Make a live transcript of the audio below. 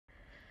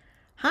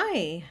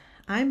Hi,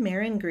 I'm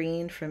Marin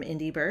Green from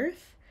Indie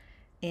Birth,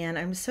 and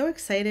I'm so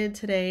excited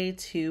today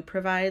to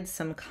provide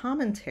some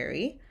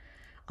commentary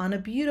on a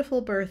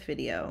beautiful birth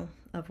video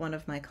of one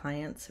of my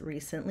clients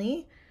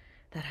recently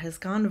that has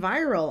gone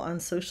viral on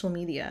social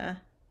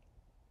media.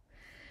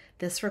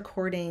 This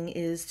recording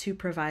is to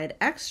provide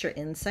extra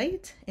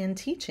insight and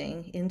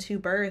teaching into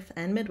birth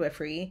and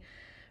midwifery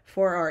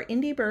for our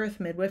Indie Birth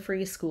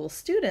midwifery school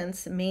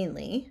students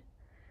mainly.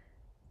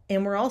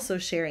 And we're also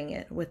sharing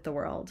it with the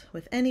world,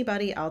 with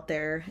anybody out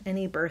there,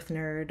 any birth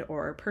nerd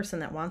or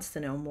person that wants to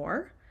know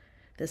more.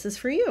 This is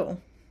for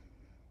you.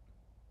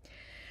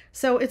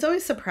 So it's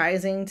always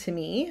surprising to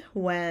me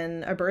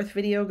when a birth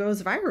video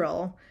goes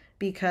viral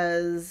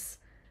because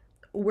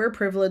we're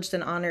privileged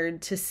and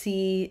honored to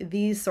see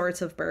these sorts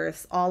of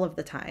births all of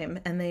the time,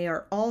 and they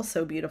are all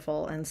so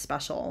beautiful and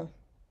special.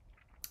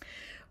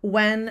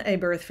 When a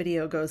birth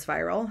video goes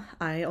viral,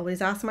 I always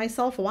ask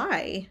myself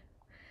why.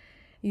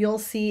 You'll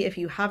see, if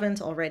you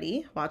haven't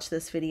already watched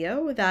this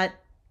video, that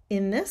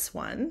in this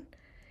one,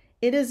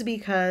 it is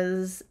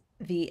because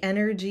the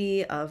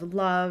energy of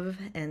love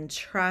and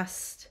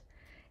trust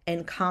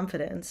and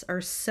confidence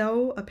are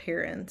so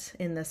apparent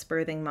in this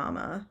birthing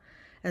mama,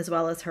 as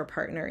well as her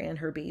partner and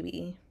her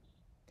baby.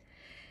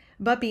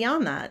 But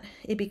beyond that,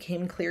 it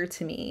became clear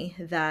to me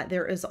that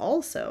there is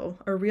also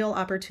a real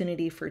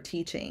opportunity for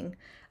teaching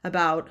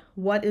about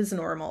what is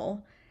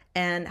normal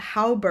and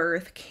how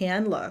birth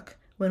can look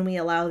when we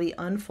allow the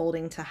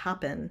unfolding to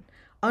happen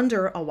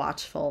under a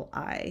watchful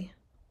eye.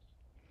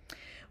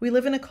 We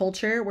live in a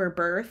culture where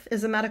birth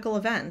is a medical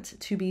event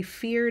to be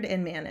feared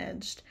and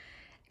managed.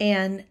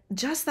 And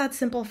just that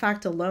simple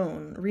fact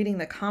alone, reading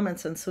the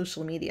comments on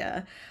social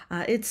media,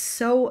 it's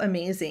so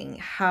amazing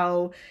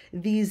how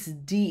these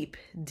deep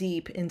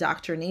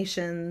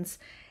indoctrinations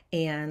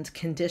and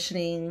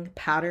conditioning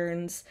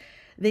patterns,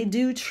 they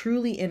do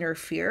truly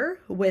interfere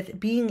with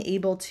being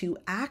able to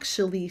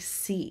actually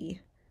see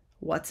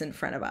what's in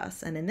front of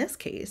us. And in this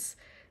case,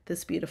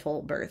 this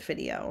beautiful birth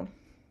video.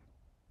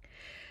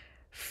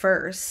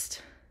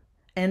 First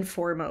and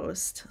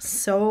foremost,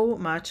 so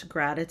much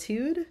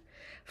gratitude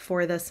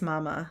for this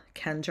mama,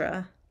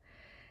 Kendra,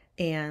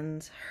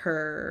 and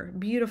her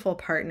beautiful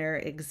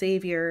partner,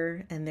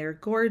 Xavier, and their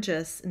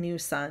gorgeous new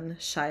son,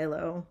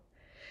 Shiloh.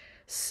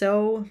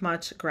 So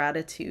much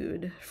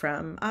gratitude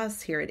from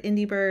us here at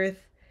Indie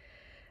Birth.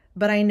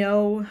 But I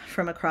know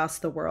from across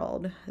the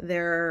world,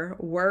 there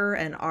were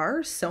and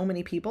are so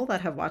many people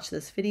that have watched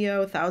this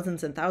video,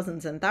 thousands and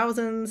thousands and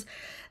thousands,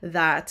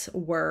 that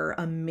were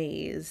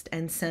amazed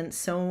and sent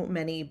so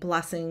many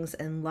blessings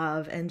and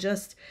love and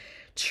just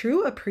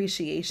true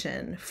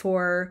appreciation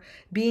for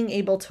being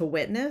able to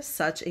witness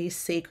such a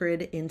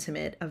sacred,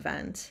 intimate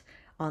event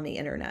on the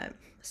internet.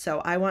 So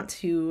I want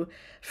to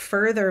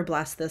further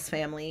bless this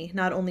family,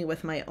 not only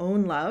with my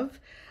own love,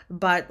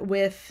 but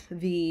with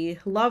the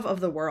love of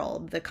the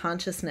world, the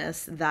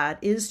consciousness that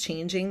is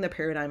changing the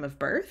paradigm of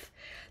birth,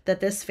 that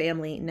this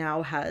family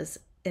now has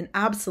an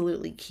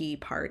absolutely key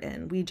part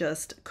in. We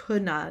just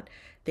could not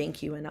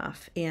thank you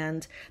enough.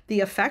 And the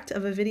effect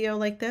of a video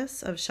like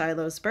this, of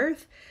Shiloh's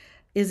birth,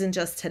 isn't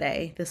just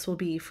today. This will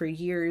be for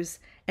years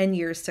and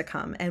years to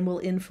come and will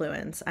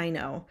influence, I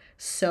know,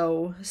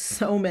 so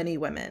many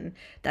women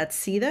that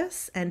see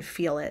this and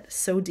feel it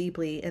so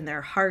deeply in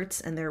their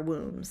hearts and their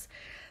wombs,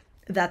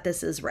 that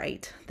this is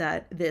right,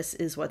 that this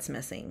is what's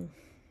missing.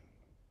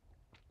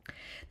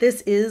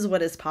 This is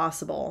what is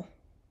possible.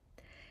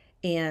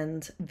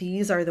 And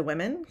these are the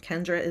women.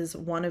 Kendra is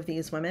one of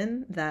these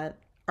women that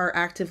are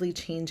actively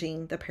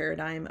changing the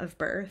paradigm of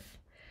birth,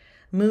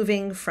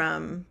 moving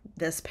from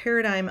this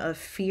paradigm of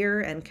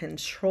fear and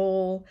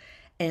control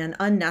and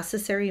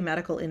unnecessary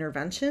medical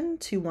intervention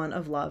to one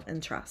of love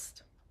and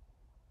trust.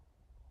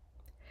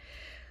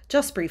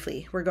 Just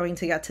briefly, we're going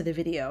to get to the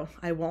video.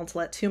 I won't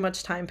let too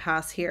much time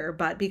pass here,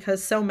 but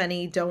because so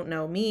many don't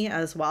know me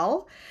as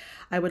well,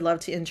 I would love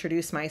to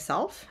introduce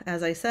myself.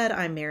 As I said,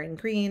 I'm Marin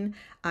Green.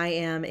 I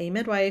am a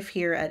midwife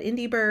here at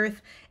Indie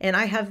Birth, and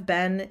I have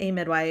been a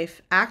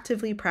midwife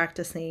actively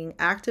practicing,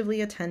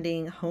 actively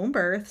attending home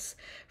births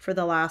for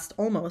the last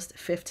almost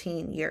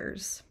 15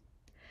 years.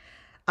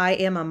 I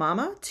am a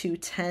mama to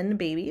 10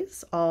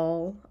 babies,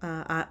 all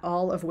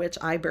of which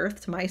I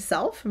birthed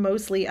myself,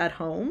 mostly at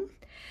home.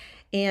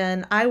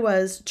 And I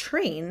was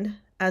trained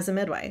as a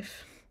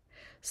midwife.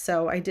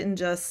 So I didn't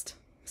just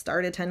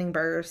start attending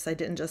births. I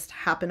didn't just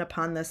happen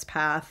upon this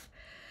path.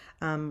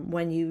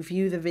 When you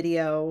view the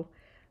video,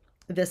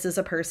 this is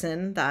a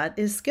person that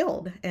is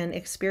skilled and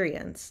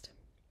experienced.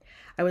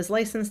 I was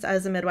licensed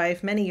as a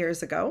midwife many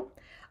years ago.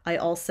 I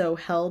also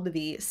held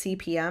the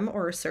CPM,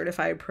 or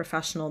Certified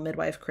Professional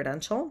Midwife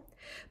credential,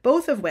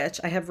 both of which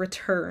I have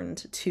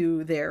returned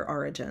to their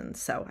origins.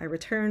 So I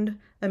returned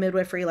a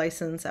midwifery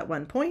license at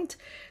one point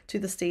to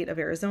the state of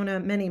Arizona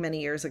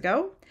many years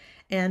ago,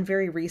 and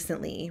very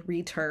recently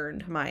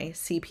returned my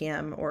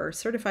CPM, or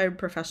Certified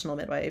Professional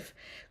Midwife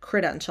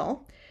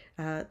credential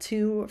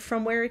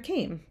from where it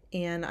came.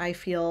 And I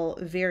feel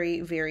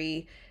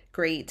very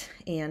great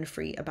and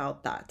free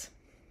about that.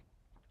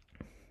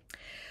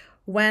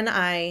 When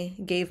I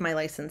gave my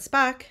license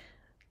back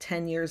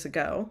 10 years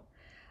ago,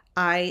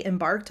 I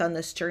embarked on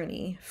this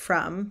journey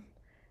from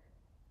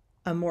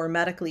a more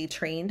medically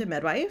trained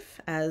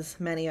midwife, as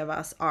many of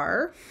us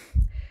are,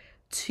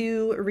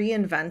 to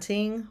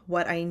reinventing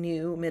what I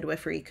knew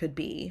midwifery could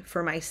be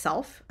for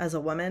myself as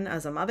a woman,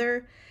 as a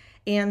mother,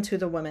 and to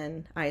the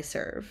women I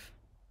serve.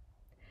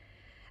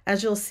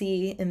 As you'll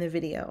see in the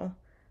video,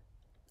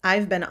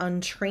 I've been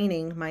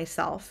untraining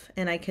myself,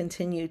 and I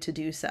continue to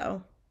do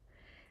so.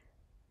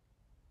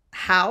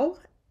 How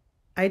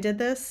I did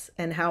this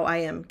and how I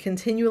am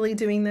continually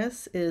doing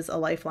this is a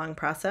lifelong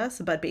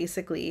process, but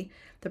basically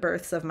the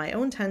births of my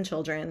own 10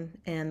 children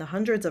and the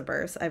hundreds of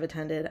births I've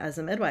attended as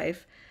a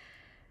midwife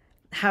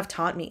have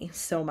taught me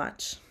so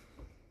much.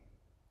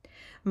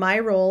 My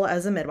role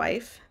as a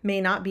midwife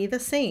may not be the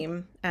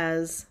same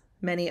as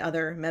many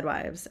other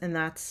midwives, and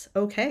that's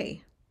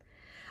okay.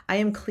 I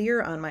am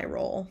clear on my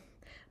role.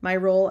 My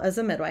role as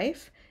a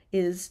midwife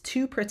is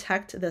to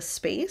protect the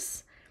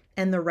space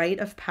and the rite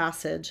of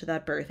passage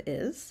that birth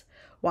is,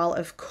 while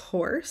of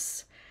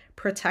course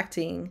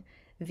protecting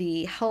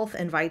the health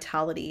and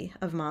vitality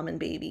of mom and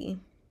baby.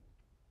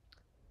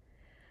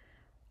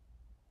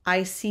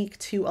 I seek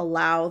to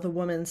allow the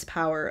woman's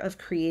power of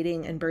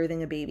creating and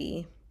birthing a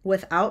baby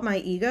without my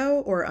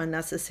ego or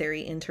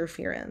unnecessary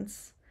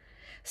interference,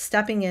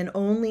 stepping in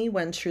only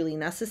when truly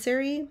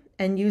necessary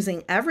and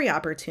using every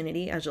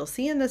opportunity, as you'll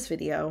see in this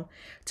video,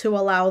 to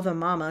allow the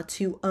mama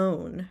to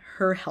own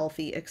her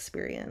healthy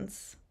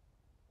experience.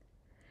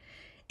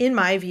 In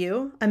my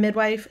view, a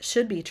midwife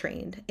should be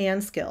trained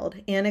and skilled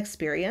and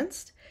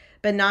experienced,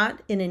 but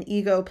not in an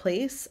ego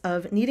place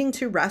of needing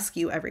to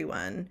rescue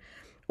everyone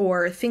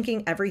or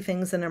thinking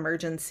everything's an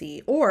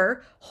emergency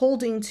or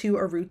holding to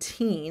a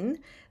routine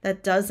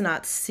that does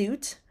not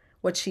suit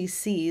what she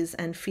sees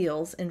and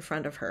feels in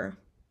front of her.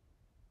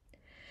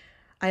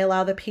 I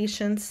allow the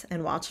patience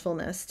and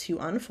watchfulness to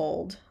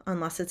unfold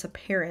unless it's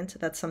apparent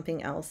that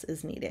something else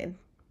is needed.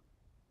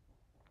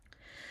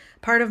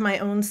 Part of my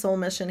own soul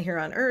mission here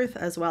on earth,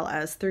 as well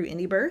as through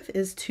Indie Birth,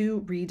 is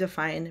to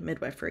redefine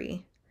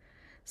midwifery.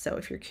 So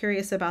if you're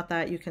curious about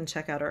that, you can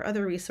check out our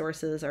other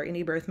resources, our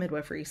Indie Birth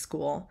Midwifery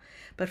School.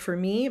 But for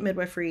me,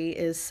 midwifery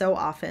is so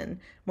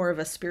often more of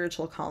a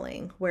spiritual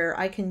calling where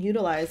I can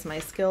utilize my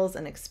skills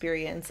and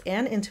experience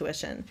and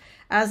intuition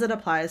as it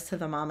applies to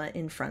the mama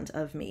in front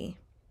of me.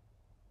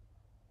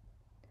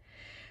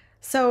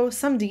 So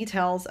some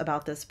details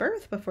about this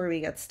birth before we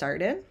get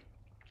started.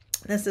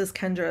 This is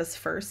Kendra's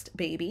first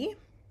baby,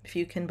 if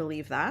you can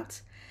believe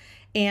that.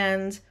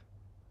 And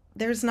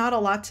there's not a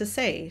lot to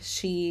say.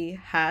 She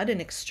had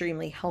an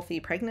extremely healthy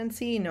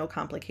pregnancy, no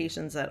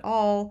complications at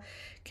all,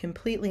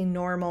 completely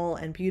normal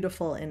and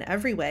beautiful in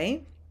every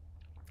way.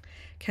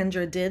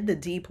 Kendra did the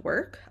deep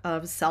work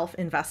of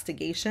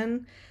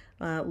self-investigation,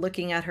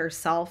 looking at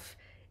herself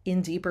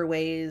in deeper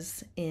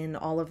ways, in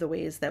all of the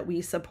ways that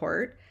we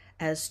support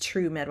as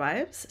true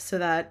midwives, so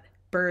that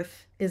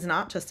birth is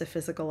not just a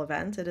physical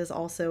event, it is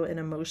also an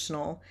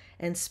emotional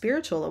and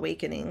spiritual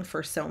awakening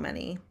for so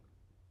many.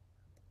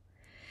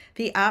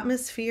 The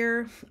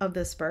atmosphere of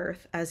this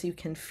birth, as you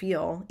can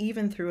feel,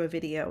 even through a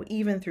video,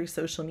 even through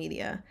social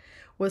media,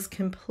 was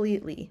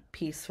completely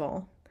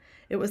peaceful.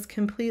 It was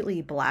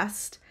completely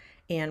blessed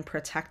and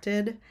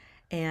protected,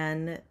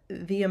 and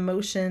the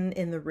emotion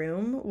in the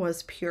room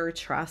was pure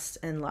trust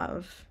and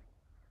love.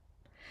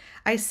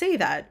 I say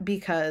that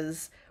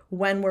because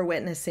when we're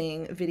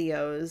witnessing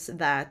videos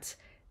that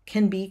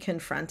can be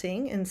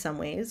confronting in some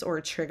ways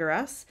or trigger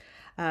us,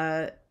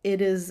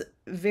 it is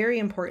very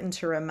important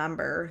to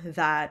remember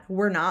that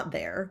we're not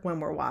there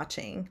when we're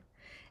watching.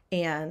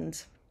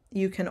 And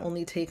you can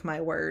only take my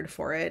word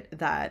for it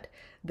that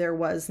there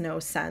was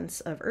no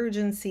sense of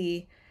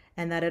urgency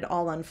and that it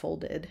all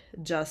unfolded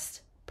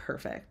just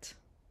perfect.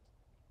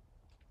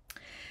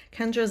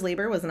 Kendra's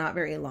labor was not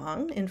very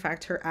long. In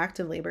fact, her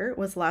active labor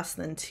was less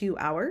than 2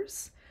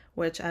 hours,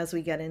 which, as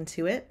we get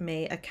into it,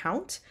 may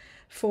account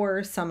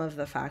for some of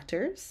the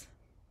factors.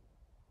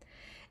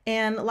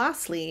 And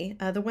lastly,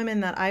 the women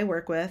that I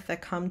work with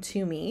that come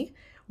to me,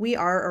 we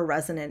are a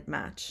resonant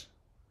match.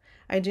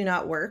 I do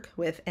not work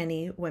with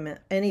any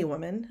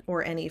woman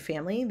or any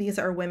family. These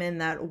are women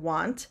that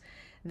want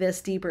this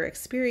deeper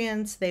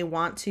experience. They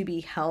want to be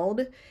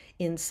held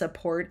in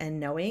support and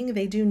knowing.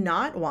 They do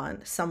not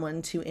want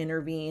someone to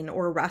intervene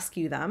or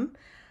rescue them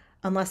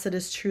unless it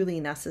is truly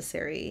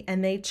necessary.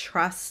 And they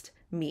trust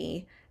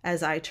me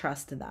as I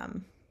trust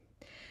them.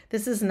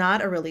 This is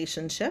not a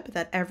relationship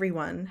that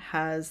everyone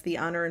has the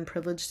honor and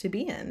privilege to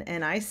be in.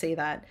 And I say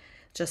that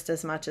just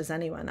as much as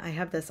anyone. I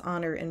have this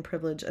honor and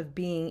privilege of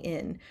being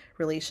in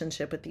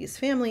relationship with these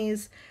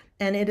families,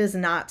 and it is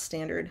not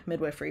standard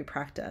midwifery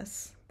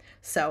practice.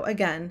 So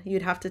again,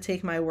 you'd have to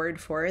take my word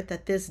for it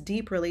that this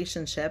deep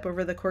relationship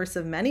over the course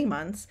of many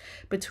months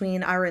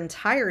between our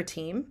entire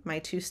team, my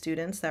 2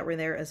 students that were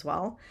there as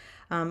well,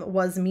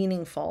 was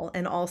meaningful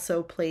and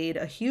also played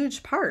a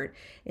huge part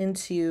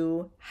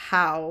into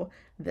how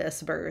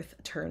this birth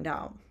turned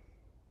out.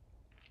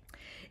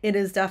 It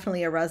is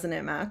definitely a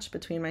resonant match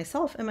between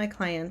myself and my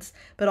clients,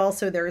 but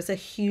also there is a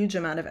huge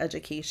amount of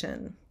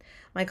education.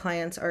 My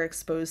clients are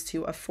exposed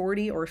to a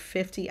 40 or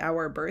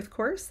 50-hour birth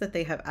course that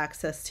they have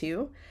access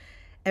to,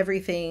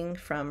 everything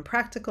from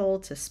practical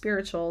to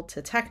spiritual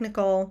to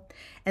technical,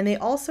 and they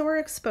also are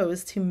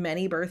exposed to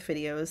many birth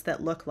videos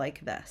that look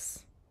like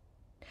this.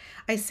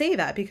 I say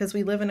that because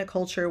we live in a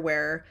culture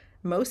where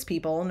most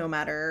people, no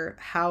matter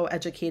how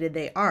educated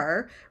they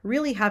are,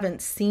 really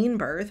haven't seen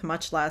birth,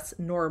 much less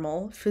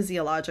normal,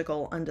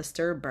 physiological,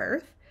 undisturbed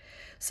birth.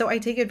 So I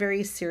take it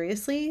very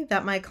seriously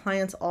that my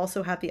clients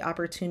also have the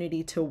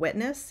opportunity to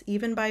witness,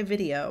 even by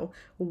video,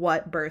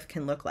 what birth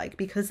can look like,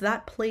 because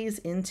that plays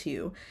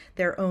into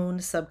their own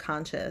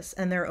subconscious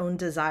and their own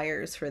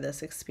desires for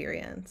this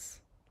experience.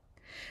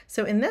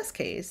 So in this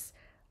case,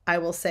 I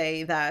will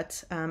say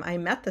that I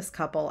met this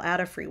couple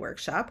at a free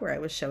workshop where I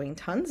was showing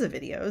tons of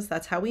videos.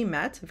 That's how we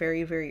met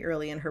very, very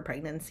early in her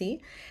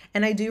pregnancy.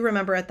 And I do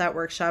remember at that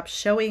workshop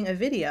showing a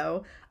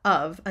video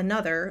of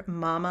another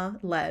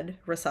mama-led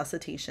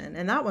resuscitation,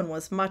 and that one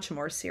was much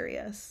more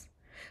serious.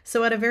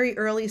 So at a very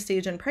early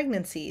stage in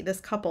pregnancy,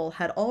 this couple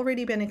had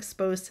already been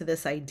exposed to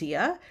this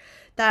idea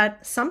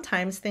that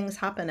sometimes things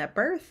happen at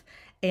birth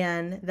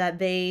and that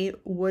they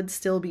would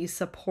still be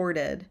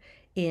supported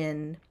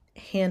in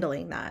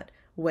handling that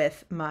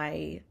with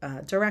my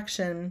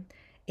direction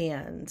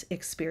and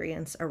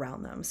experience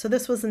around them. So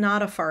this was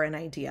not a foreign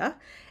idea,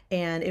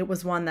 and it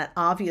was one that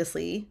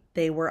obviously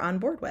they were on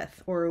board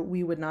with, or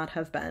we would not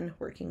have been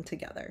working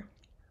together.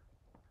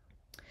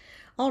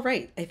 All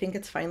right, I think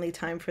it's finally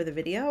time for the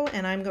video,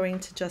 and I'm going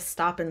to just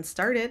stop and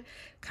start it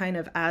kind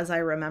of as I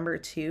remember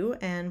to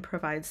and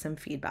provide some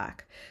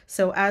feedback.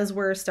 So as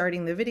we're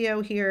starting the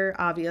video here,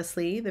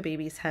 obviously the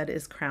baby's head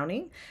is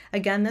crowning.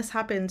 Again, this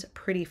happened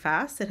pretty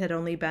fast. It had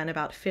only been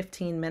about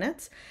 15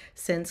 minutes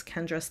since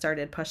Kendra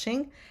started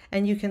pushing,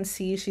 and you can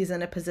see she's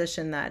in a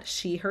position that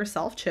she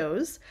herself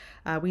chose.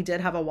 We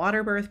did have a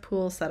water birth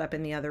pool set up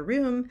in the other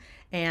room,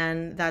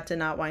 and that did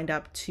not wind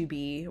up to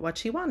be what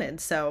she wanted.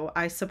 So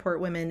I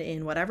support women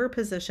in whatever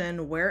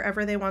position,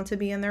 wherever they want to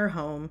be in their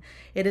home.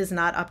 It is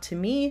not up to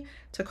me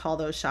to call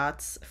those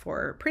shots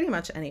for pretty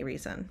much any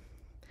reason.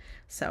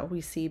 So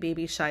we see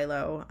baby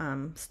Shiloh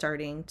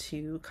starting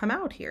to come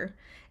out here.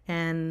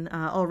 And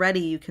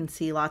already you can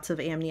see lots of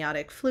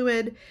amniotic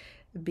fluid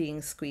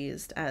being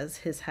squeezed as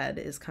his head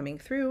is coming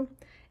through,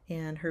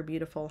 and her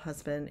beautiful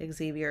husband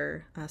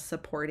Xavier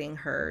supporting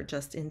her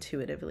just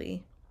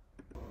intuitively.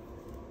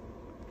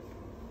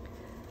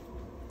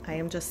 I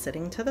am just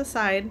sitting to the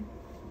side,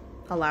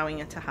 allowing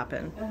it to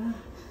happen.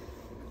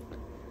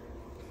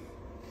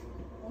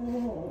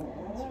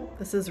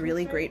 This is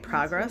really great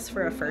progress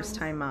for a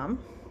first-time mom.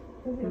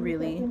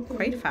 Really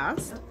quite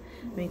fast.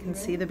 And you can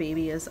see the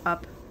baby is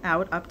out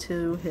up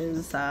to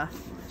his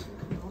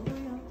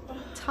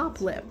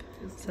top lip.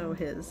 So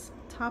his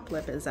top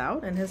lip is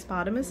out and his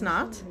bottom is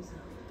not.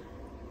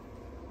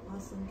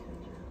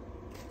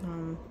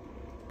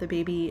 The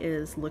baby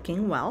is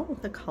looking well.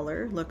 The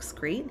color looks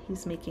great.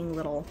 He's making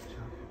little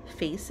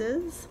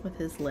faces with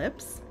his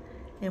lips,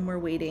 and we're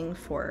waiting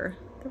for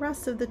the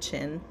rest of the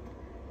chin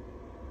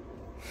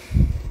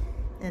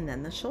and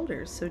then the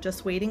shoulders. So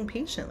just waiting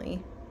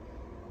patiently.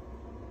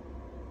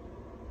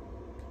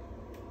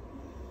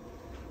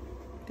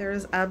 There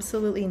is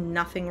absolutely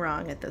nothing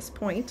wrong at this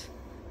point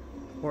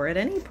or at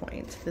any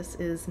point. This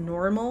is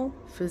normal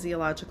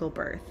physiological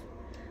birth.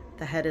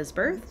 The head is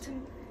birthed,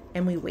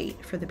 and we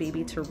wait for the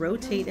baby to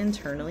rotate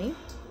internally.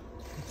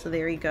 So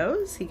there he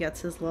goes. He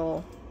gets his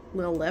little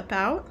lip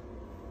out.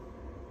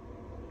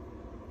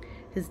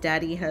 His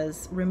daddy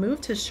has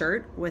removed his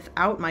shirt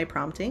without my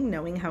prompting,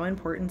 knowing how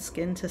important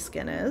skin to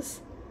skin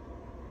is.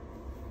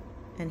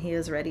 And he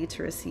is ready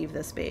to receive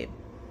this babe.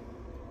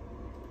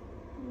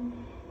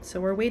 So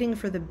we're waiting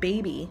for the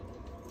baby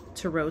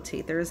to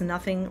rotate. There is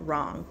nothing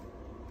wrong.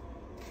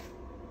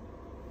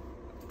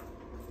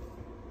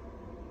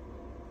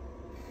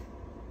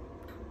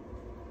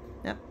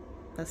 Yep,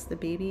 that's the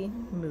baby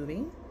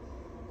moving.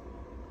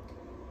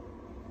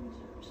 I'm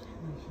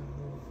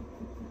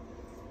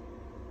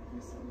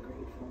so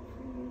grateful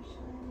for you,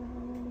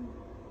 Shiloh.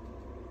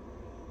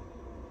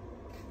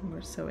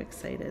 We're so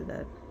excited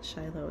that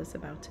Shiloh is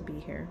about to be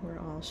here. We're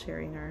all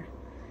sharing our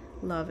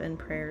love and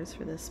prayers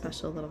for this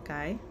special little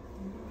guy.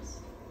 Yes.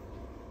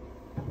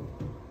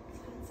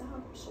 Heads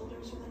up,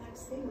 shoulders are the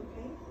next thing,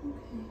 okay?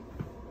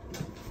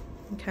 Okay.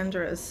 And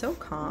Kendra is so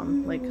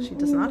calm, like she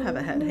does not have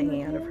a head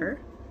hanging out of her.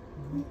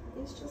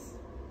 He's just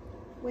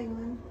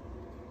wiggling.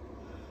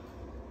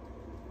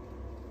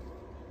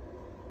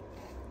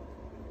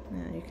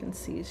 Yeah, you can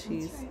see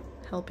she's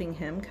helping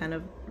him kind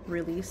of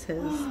release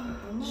his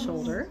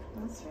shoulder.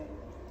 That's right.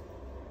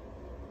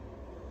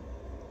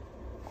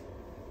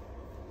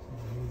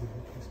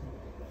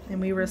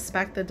 And we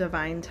respect the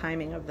divine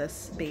timing of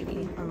this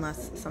baby,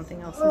 unless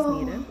something else is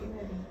needed.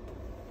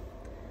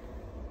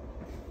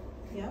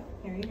 Yep,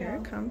 here you go. Here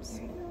it comes.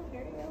 Here you go,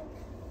 here you go.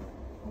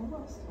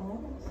 Almost,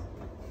 almost.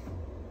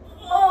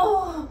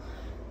 Oh!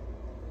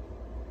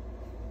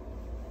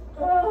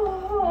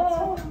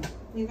 Oh!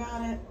 You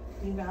got it.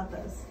 You got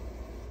this.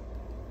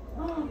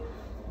 Oh,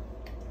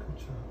 Good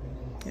job,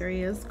 baby. There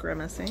he is,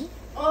 grimacing.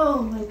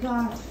 oh my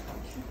gosh.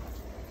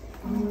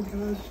 Oh my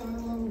gosh,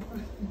 Shiloh.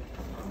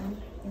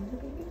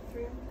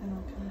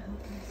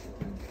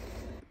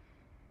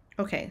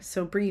 Okay,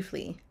 so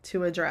briefly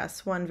to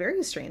address one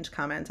very strange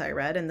comment I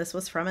read, and this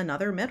was from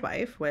another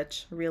midwife,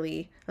 which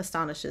really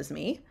astonishes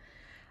me.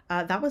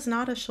 That was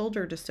not a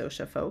shoulder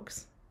dystocia,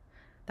 folks.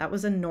 That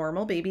was a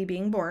normal baby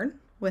being born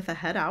with a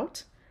head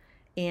out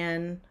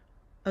and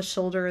a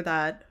shoulder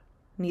that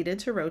needed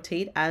to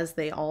rotate, as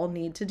they all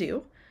need to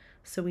do.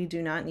 So we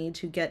do not need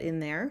to get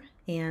in there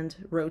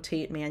and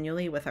rotate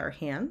manually with our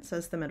hands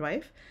as the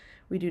midwife.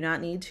 We do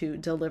not need to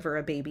deliver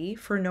a baby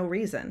for no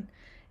reason.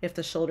 If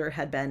the shoulder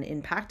had been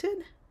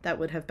impacted, that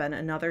would have been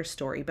another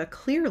story. But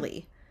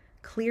clearly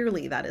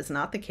that is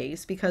not the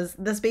case, because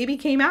this baby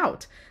came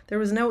out. There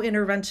was no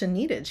intervention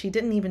needed. She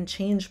didn't even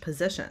change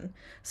position.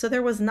 So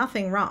there was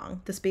nothing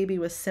wrong. This baby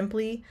was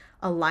simply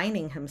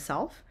aligning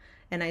himself.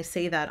 And I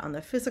say that on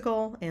the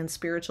physical and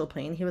spiritual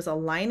plane. He was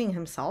aligning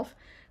himself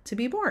to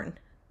be born.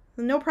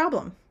 No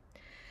problem.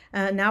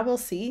 Now we'll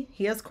see.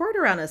 He has cord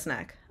around his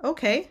neck.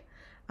 Okay.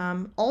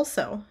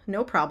 Also,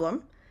 no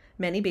problem.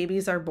 Many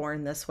babies are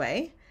born this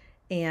way.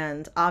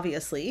 And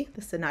obviously,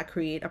 this did not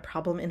create a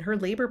problem in her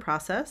labor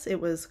process.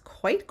 It was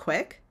quite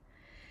quick.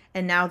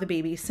 And now the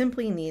baby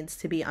simply needs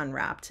to be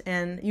unwrapped.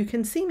 And you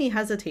can see me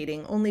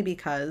hesitating only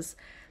because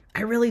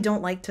I really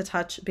don't like to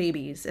touch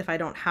babies if I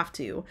don't have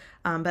to.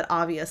 But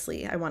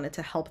obviously, I wanted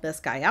to help this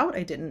guy out.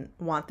 I didn't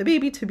want the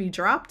baby to be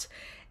dropped.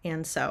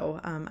 And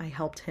so I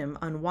helped him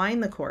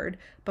unwind the cord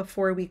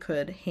before we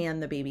could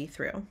hand the baby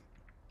through.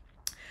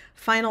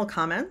 Final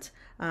comment.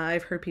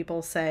 I've heard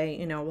people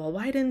say, well,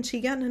 why didn't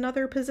she get in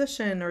another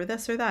position or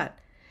this or that?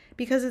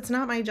 Because it's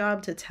not my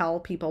job to tell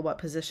people what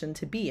position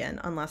to be in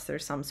unless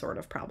there's some sort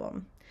of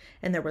problem.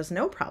 And there was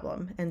no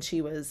problem. And she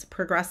was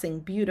progressing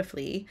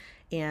beautifully.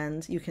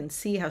 And you can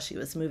see how she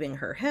was moving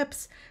her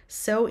hips.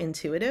 So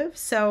intuitive.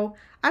 So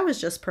I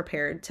was just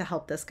prepared to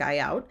help this guy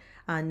out,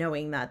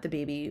 knowing that the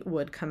baby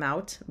would come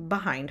out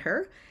behind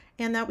her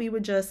and that we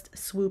would just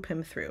swoop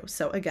him through.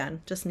 So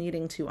again, just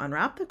needing to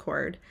unwrap the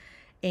cord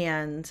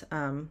and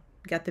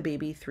get the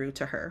baby through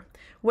to her,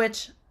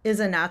 which is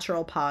a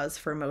natural pause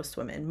for most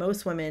women.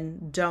 Most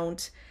women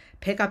don't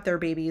pick up their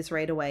babies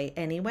right away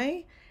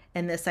anyway.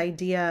 And this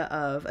idea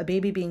of a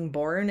baby being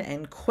born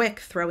and quick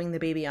throwing the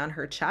baby on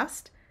her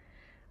chest,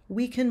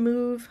 we can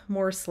move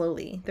more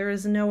slowly. There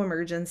is no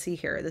emergency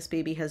here. This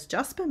baby has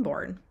just been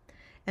born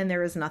and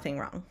there is nothing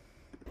wrong.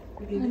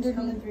 Your baby's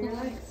coming through your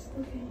legs.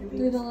 Okay. Your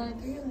baby's coming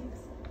through your legs.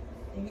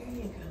 There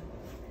you go.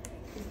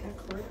 He's got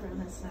cord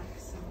around his neck,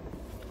 so.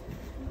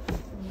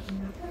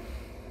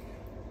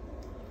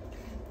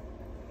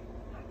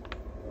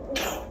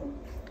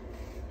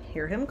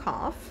 Hear him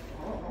cough.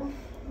 Oh,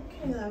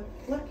 okay,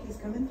 look, he's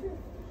coming through.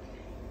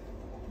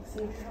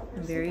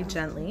 And very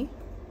gently.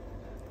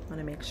 Want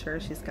to make sure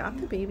she's got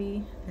the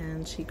baby,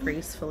 and she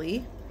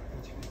gracefully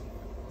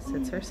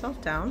sits herself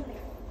down.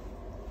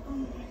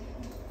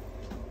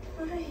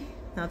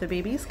 Now the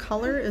baby's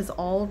color is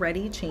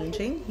already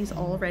changing. He's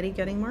already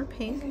getting more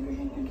pink.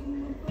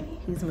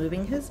 He's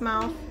moving his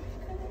mouth.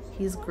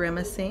 He's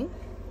grimacing.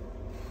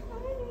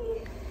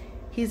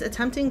 He's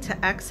attempting to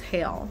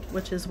exhale,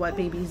 which is what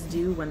babies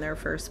do when they're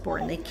first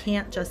born. They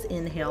can't just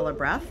inhale a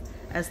breath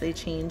as they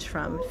change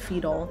from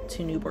fetal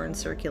to newborn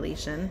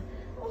circulation.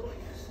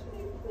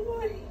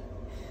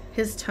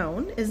 His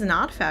tone is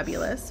not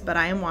fabulous, but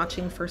I am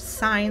watching for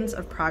signs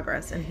of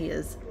progress, and he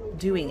is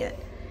doing it.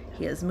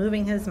 He is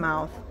moving his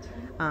mouth.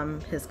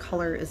 His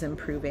color is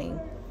improving.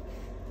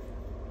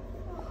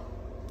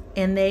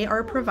 And they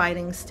are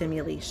providing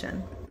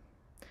stimulation.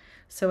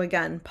 So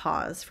again,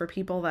 pause. For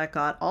people that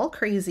got all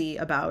crazy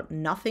about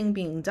nothing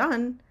being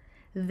done,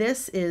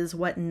 this is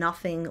what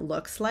nothing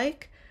looks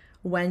like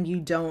when you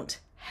don't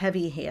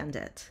heavy-hand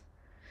it.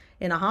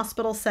 In a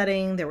hospital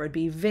setting, there would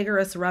be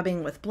vigorous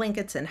rubbing with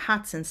blankets and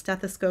hats and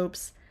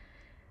stethoscopes.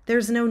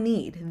 There's no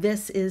need.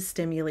 This is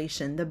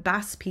stimulation. The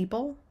best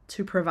people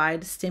to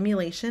provide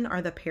stimulation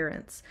are the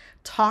parents.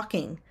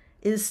 Talking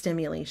is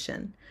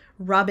stimulation.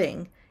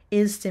 Rubbing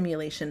is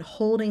stimulation.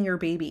 Holding your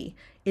baby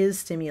is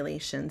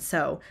stimulation.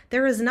 So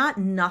there is not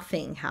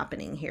nothing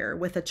happening here.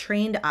 With a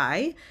trained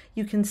eye,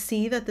 you can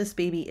see that this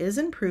baby is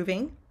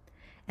improving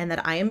and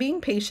that I am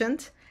being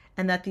patient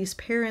and that these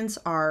parents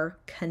are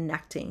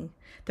connecting.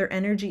 Their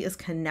energy is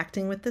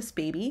connecting with this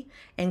baby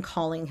and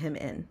calling him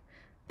in.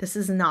 This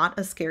is not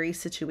a scary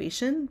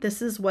situation.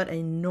 This is what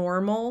a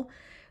normal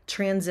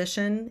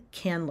transition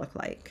can look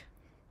like.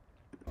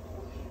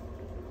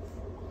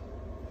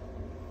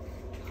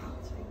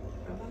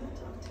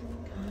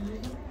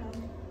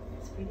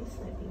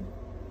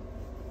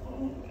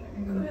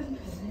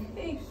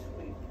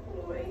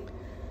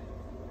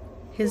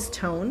 His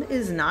tone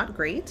is not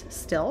great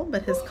still,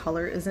 but his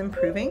color is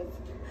improving.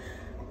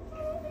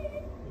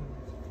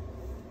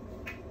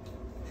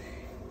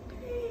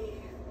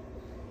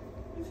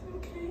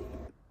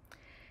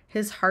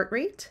 His heart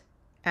rate,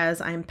 as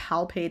I'm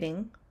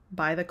palpating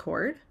by the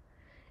cord,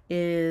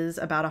 is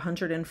about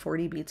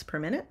 140 beats per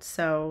minute.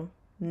 So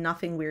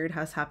nothing weird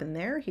has happened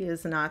there. He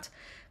is not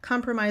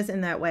compromised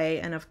in that way.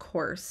 And of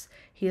course,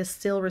 he is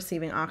still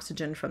receiving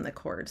oxygen from the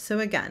cord. So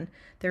again,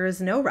 there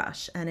is no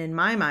rush. And in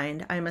my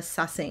mind, I'm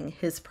assessing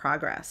his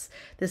progress.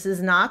 This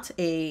is not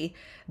a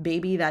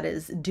baby that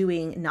is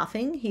doing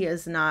nothing. He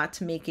is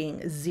not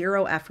making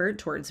zero effort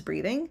towards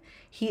breathing.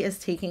 He is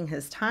taking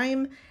his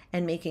time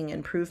and making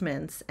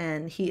improvements,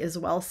 and he is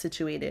well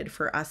situated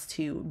for us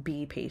to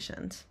be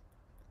patient.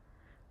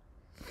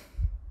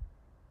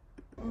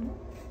 Mm-hmm.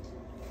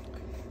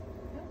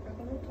 Yep,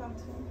 we're going to talk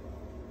to him.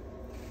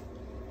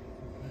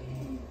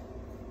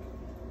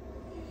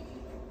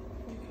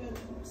 You could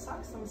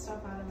suck some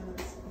stuff out of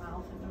his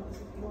mouth and nose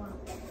if you want.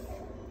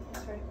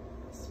 That's right.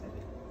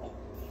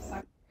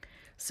 Suck.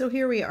 So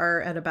here we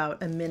are at about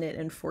 1 minute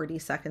and 40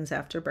 seconds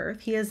after birth.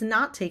 He has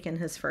not taken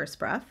his first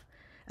breath.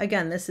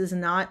 Again, this is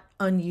not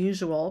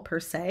unusual per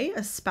se,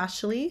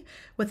 especially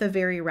with a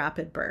very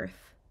rapid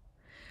birth.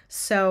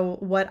 So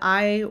what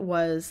I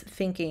was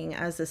thinking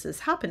as this is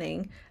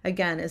happening,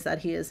 again, is that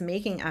he is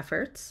making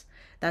efforts.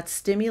 That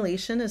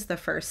stimulation is the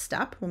first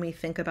step when we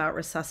think about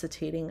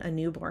resuscitating a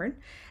newborn,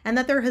 and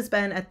that there has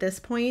been at this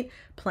point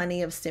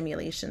plenty of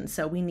stimulation,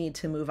 so we need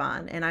to move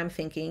on. And I'm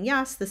thinking,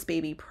 yes, this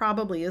baby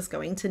probably is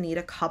going to need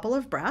a couple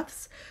of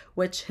breaths,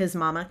 which his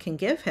mama can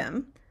give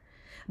him.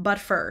 But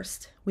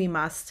first, we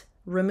must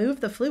remove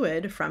the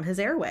fluid from his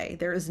airway.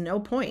 There is no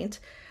point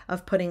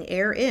of putting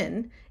air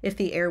in if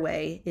the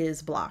airway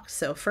is blocked.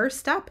 So first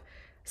step,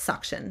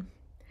 suction.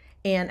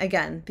 And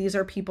again, these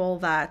are people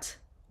that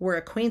were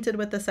acquainted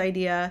with this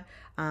idea,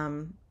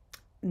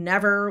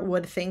 never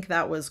would think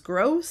that was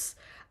gross.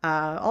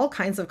 All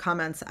kinds of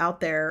comments out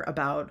there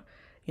about,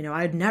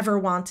 I'd never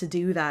want to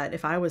do that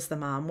if I was the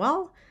mom.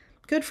 Well,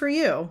 good for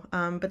you.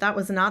 But that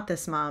was not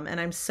this mom. And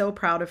I'm so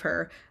proud of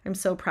her. I'm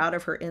so proud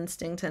of her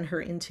instinct and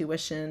her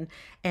intuition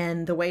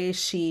and the way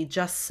she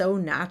just so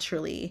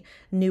naturally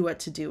knew what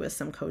to do with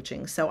some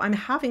coaching. So I'm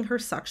having her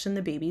suction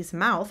the baby's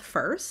mouth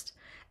first,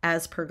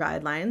 as per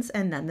guidelines,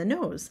 and then the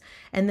nose.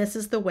 And this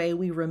is the way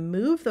we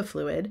remove the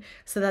fluid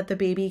so that the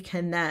baby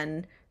can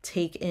then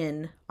take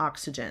in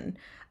oxygen.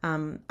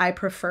 I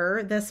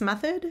prefer this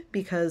method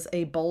because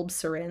a bulb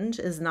syringe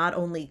is not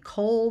only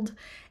cold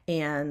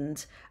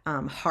and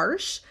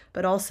harsh,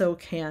 but also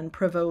can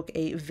provoke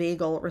a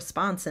vagal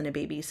response in a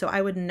baby. So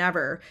I would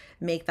never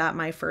make that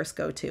my first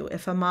go-to.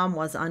 If a mom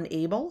was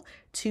unable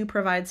to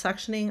provide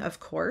suctioning,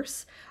 of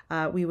course,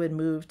 we would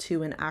move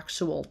to an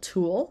actual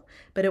tool,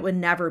 but it would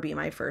never be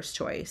my first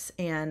choice.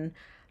 And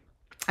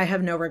I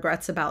have no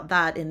regrets about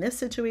that in this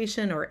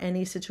situation or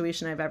any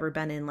situation I've ever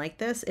been in like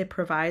this. It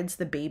provides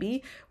the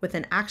baby with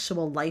an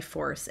actual life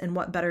force, and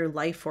what better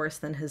life force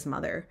than his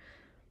mother?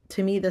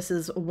 To me, this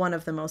is one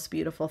of the most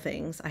beautiful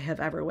things I have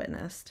ever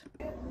witnessed.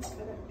 There you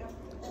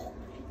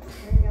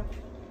go.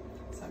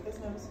 Suck his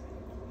nose.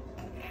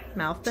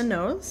 Mouth the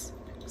nose,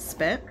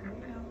 spit. There you go.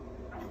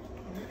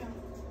 There you go.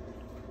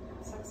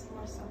 Suck some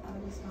more stuff out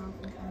of his mouth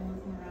and kind of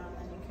move him around,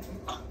 and you can.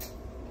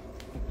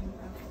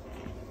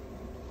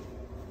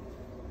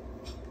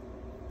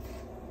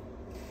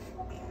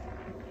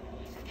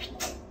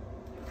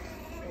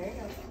 There you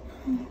go.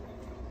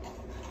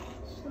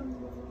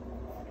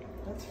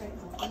 That's right,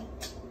 Malcolm.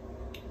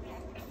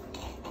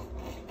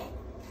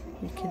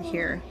 You can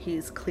hear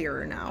he's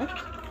clearer now.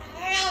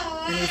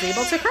 And he's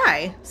able to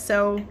cry.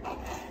 So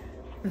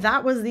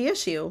that was the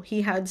issue.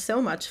 He had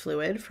so much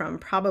fluid from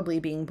probably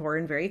being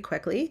born very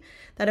quickly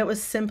that it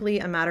was simply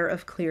a matter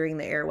of clearing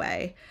the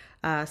airway.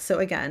 So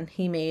again,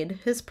 he made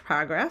his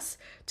progress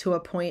to a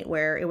point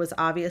where it was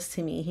obvious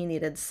to me he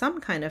needed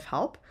some kind of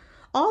help,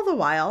 all the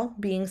while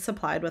being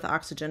supplied with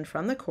oxygen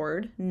from the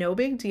cord. No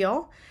big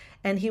deal.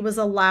 And he was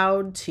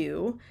allowed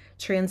to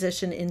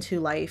transition into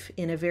life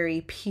in a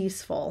very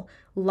peaceful,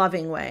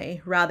 loving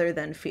way rather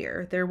than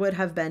fear. There would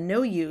have been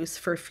no use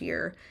for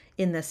fear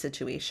in this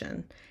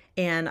situation.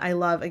 And I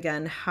love,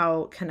 again,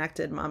 how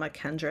connected Mama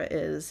Kendra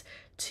is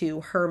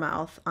to her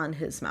mouth on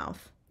his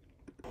mouth.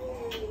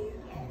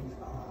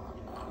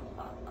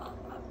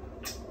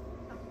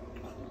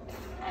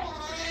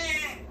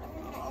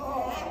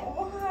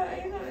 Oh,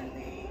 hi,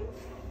 honey.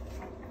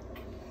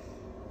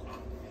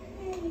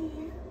 Hey.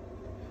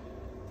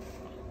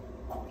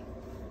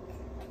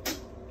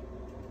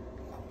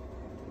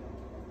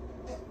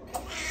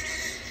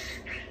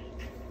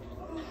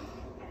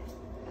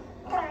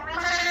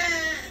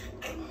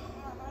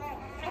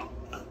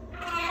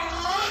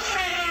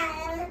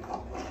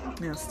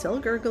 Now still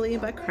gurgly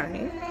but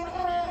crying.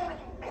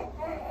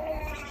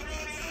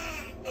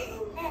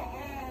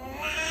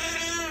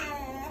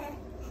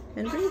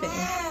 And breathing.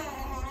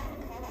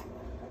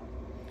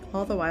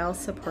 All the while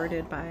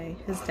supported by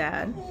his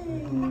dad,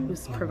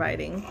 who's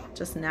providing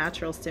just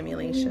natural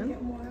stimulation.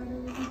 Get more out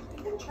of it.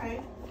 You can try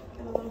it.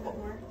 Get a little bit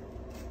more.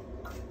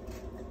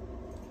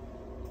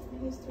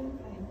 He's doing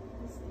fine.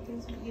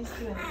 He's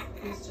doing it.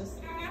 He's just...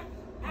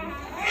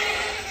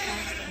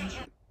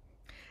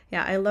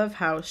 Yeah, I love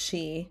how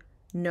she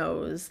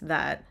knows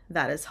that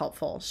that is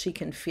helpful. She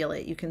can feel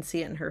it. You can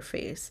see it in her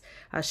face.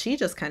 She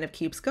just kind of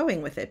keeps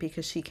going with it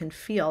because she can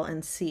feel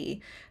and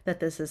see that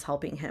this is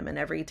helping him. And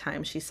every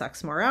time she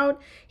sucks more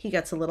out, he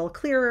gets a little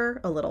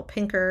clearer, a little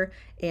pinker,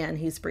 and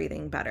he's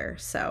breathing better.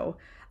 So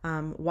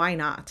why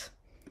not?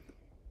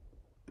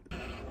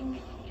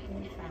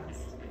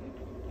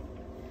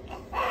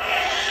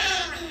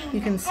 You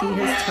can see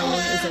his tone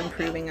is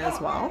improving as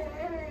well.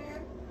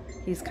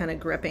 He's kind of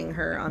gripping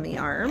her on the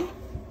arm.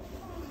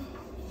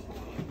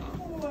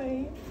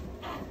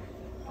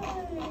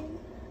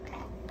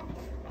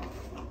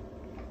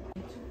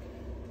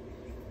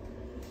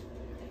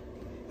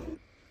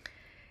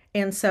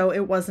 And so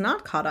it was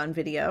not caught on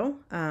video,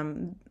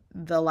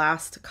 the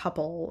last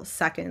couple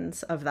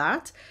seconds of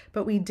that,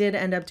 but we did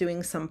end up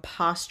doing some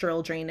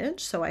postural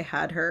drainage. So I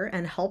had her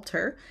and helped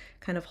her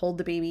kind of hold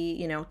the baby,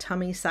 you know,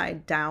 tummy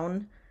side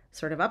down,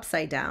 sort of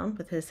upside down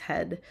with his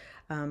head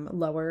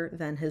lower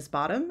than his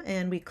bottom,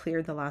 and we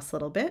cleared the last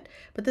little bit.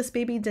 But this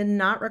baby did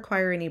not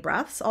require any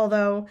breaths,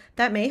 although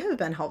that may have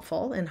been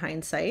helpful in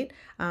hindsight,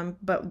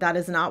 but that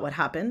is not what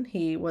happened.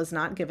 He was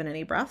not given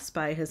any breaths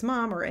by his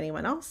mom or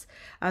anyone else.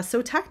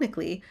 So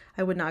technically,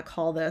 I would not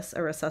call this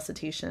a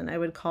resuscitation. I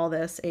would call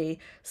this a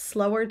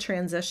slower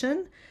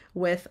transition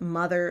with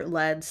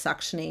mother-led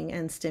suctioning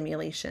and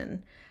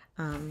stimulation.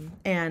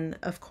 And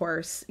of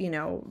course, you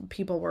know,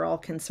 people were all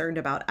concerned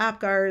about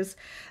APGARs.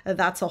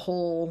 That's a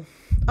whole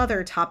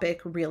other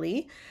topic,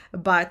 really.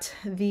 But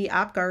the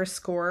APGAR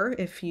score,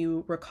 if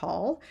you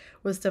recall,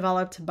 was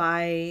developed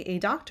by a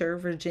doctor,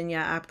 Virginia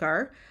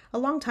APGAR, a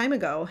long time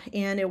ago,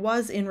 and it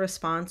was in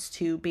response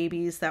to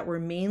babies that were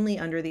mainly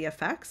under the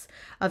effects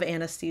of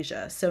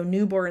anesthesia. So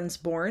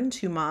newborns born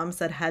to moms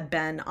that had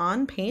been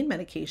on pain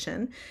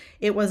medication.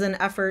 It was an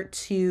effort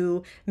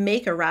to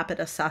make a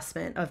rapid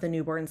assessment of the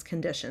newborn's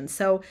condition.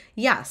 So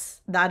yes,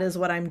 that is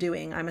what I'm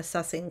doing. I'm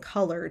assessing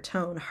color,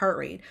 tone, heart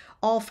rate,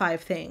 all 5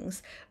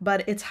 things,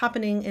 but it's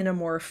happening in a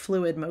more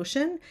fluid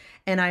motion,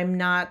 and I'm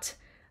not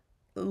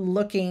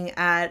looking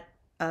at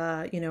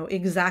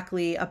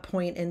exactly a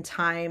point in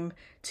time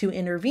to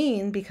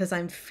intervene because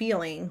I'm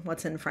feeling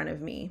what's in front of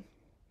me.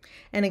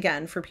 And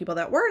again, for people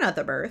that weren't at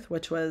the birth,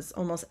 which was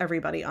almost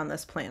everybody on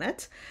this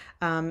planet,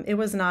 it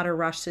was not a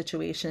rush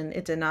situation.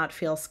 It did not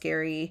feel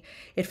scary.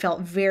 It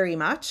felt very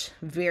much,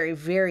 very,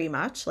 very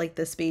much like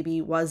this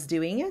baby was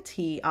doing it.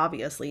 He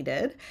obviously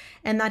did,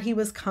 and that he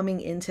was coming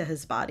into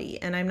his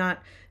body. And I'm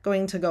not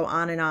going to go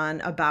on and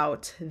on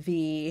about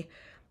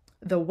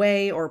the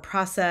way or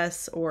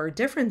process or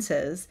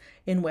differences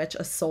in which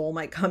a soul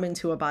might come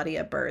into a body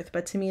at birth.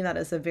 But to me, that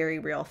is a very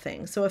real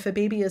thing. So if a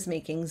baby is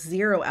making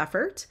 0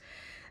 effort,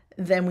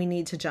 then we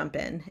need to jump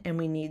in and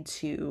we need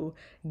to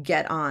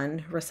get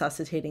on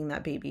resuscitating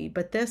that baby.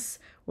 But this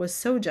was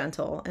so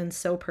gentle and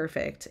so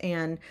perfect.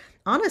 And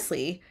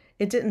honestly,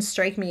 it didn't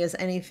strike me as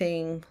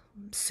anything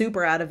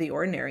super out of the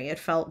ordinary. It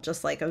felt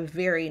just like a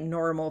very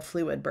normal,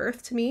 fluid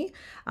birth to me.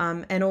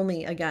 And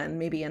only, again,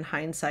 maybe in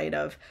hindsight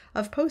of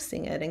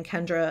posting it and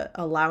Kendra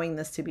allowing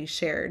this to be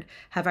shared,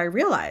 have I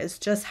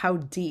realized just how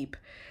deep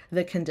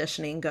the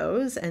conditioning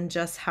goes and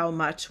just how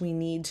much we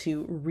need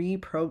to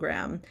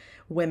reprogram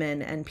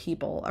women and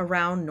people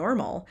around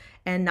normal.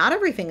 And not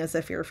everything is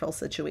a fearful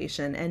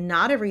situation, and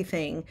not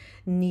everything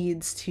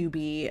needs to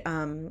be,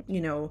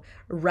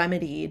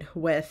 remedied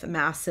with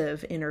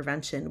massive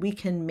intervention. We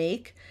can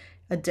make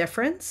a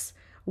difference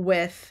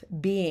with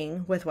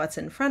being with what's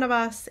in front of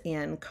us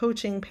and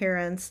coaching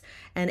parents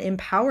and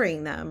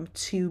empowering them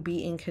to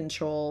be in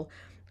control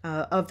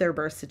of their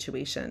birth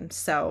situation.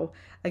 So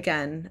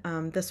again,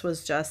 this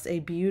was just a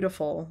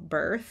beautiful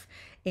birth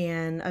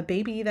and a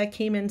baby that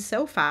came in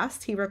so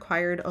fast, he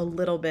required a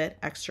little bit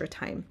extra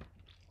time.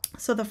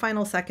 So the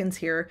final seconds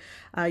here,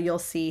 you'll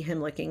see him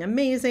looking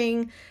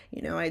amazing.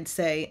 I'd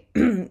say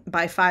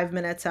by 5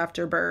 minutes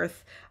after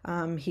birth,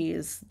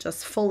 he's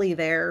just fully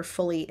there,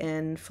 fully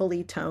in,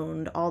 fully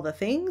toned, all the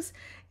things.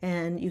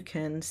 And you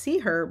can see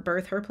her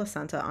birth her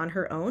placenta on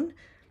her own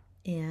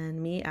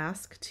and me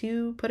ask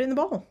to put it in the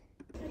bowl.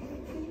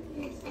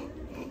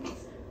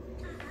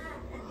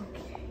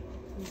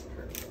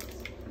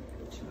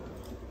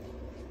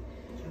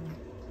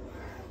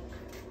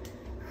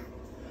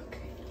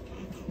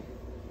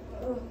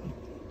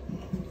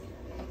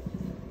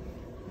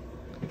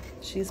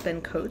 She's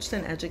been coached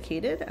and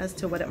educated as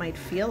to what it might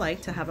feel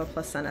like to have a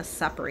placenta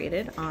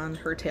separated on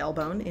her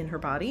tailbone in her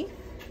body.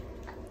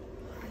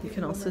 You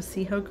can also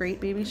see how great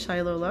baby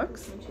Shiloh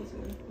looks.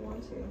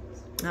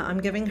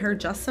 I'm giving her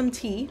just some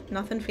tea,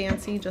 nothing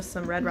fancy, just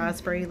some red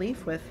raspberry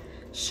leaf with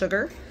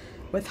sugar,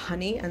 with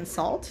honey and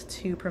salt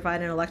to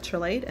provide an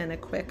electrolyte and a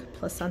quick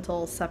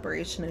placental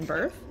separation in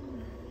birth.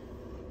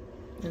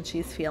 And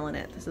she's feeling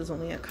it. This is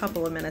only a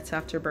couple of minutes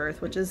after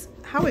birth, which is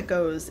how it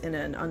goes in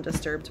an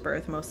undisturbed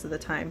birth most of the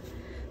time.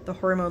 The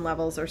hormone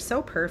levels are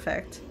so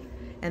perfect,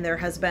 and there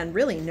has been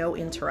really no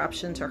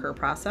interruption to her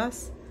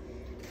process.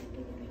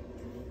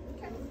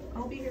 Okay,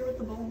 I'll be here with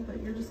the bowl,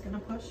 but you're just gonna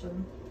push,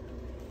 and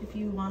if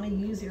you want to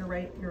use you're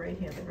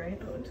right-handed,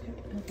 right? Oh, it's okay.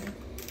 Okay.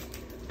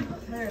 Oh,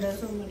 there it is.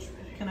 So much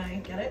better. Can I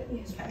get it?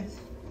 Yes, okay. please.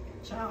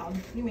 job.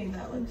 You made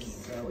that look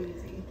so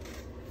easy.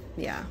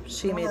 Yeah,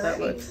 she made that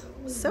look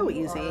so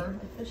easy. You are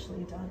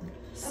officially done.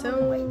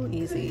 So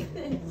easy.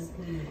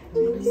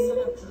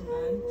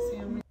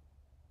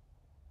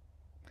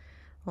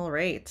 All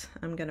right,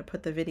 I'm going to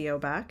put the video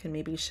back and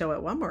maybe show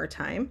it one more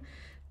time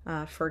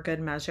for good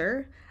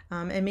measure.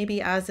 And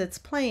maybe as it's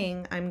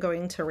playing, I'm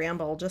going to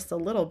ramble just a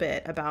little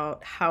bit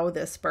about how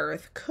this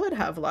birth could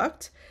have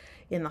looked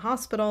in the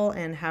hospital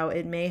and how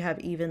it may have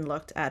even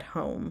looked at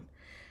home.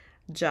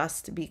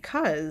 Just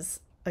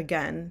because,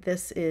 again,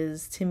 this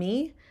is, to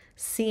me,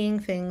 seeing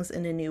things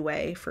in a new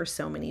way for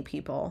so many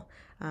people.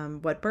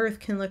 What birth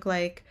can look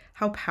like,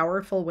 how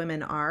powerful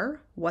women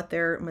are, what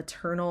their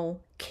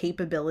maternal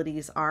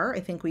capabilities are. I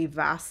think we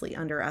vastly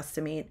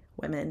underestimate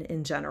women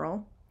in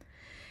general.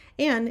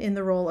 And in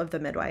the role of the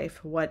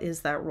midwife, what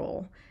is that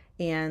role?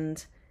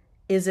 And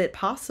is it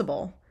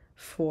possible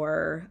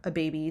for a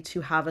baby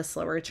to have a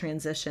slower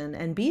transition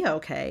and be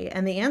okay?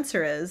 And the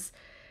answer is,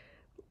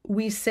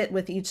 we sit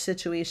with each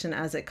situation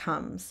as it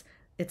comes.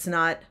 It's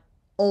not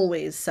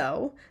always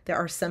so. There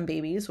are some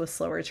babies with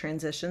slower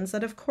transitions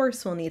that of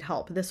course will need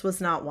help. This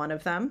was not one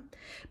of them,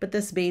 but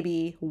this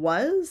baby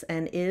was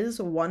and is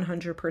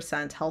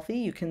 100% healthy.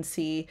 You can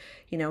see,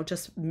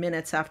 just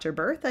minutes after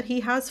birth that he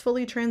has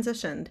fully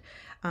transitioned.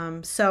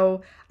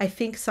 So I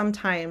think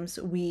sometimes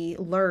we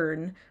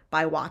learn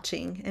by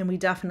watching, and we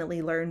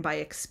definitely learn by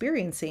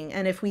experiencing.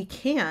 And if we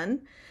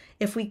can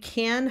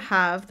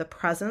have the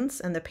presence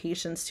and the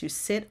patience to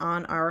sit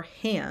on our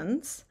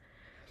hands,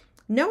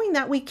 knowing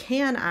that we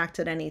can act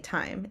at any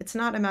time. It's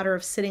not a matter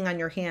of sitting on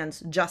your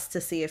hands just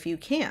to see if you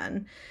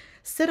can.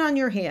 Sit on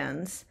your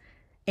hands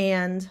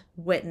and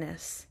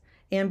witness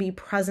and be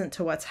present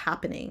to what's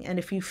happening. And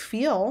if you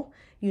feel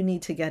you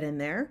need to get in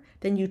there,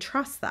 then you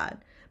trust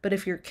that. But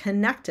if you're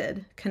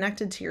connected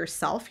to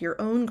yourself, your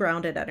own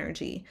grounded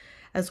energy,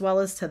 as well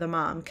as to the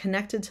mom,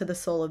 connected to the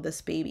soul of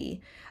this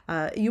baby,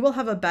 you will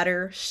have a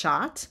better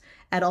shot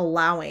at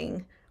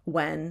allowing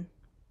when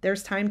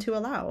there's time to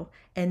allow,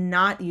 and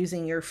not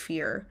using your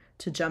fear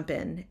to jump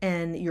in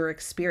and your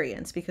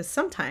experience, because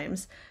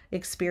sometimes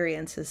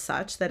experience is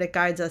such that it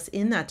guides us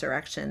in that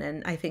direction.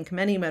 And I think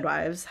many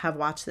midwives have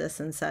watched this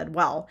and said,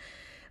 well,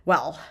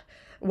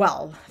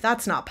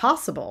 that's not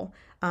possible.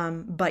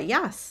 But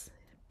yes,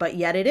 but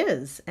yet it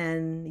is.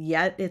 And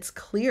yet it's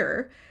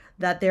clear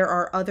that there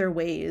are other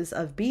ways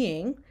of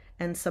being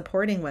and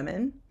supporting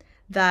women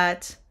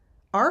that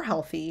are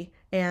healthy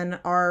and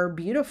are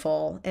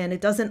beautiful. And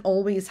it doesn't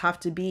always have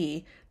to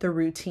be the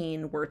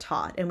routine we're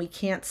taught. And we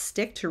can't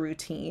stick to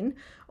routine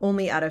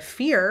only out of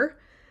fear,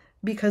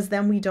 because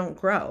then we don't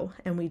grow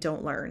and we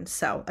don't learn.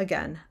 So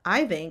again,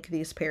 I thank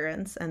these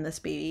parents and this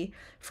baby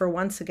for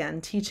once again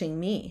teaching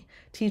me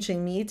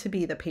to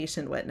be the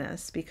patient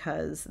witness,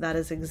 because that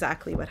is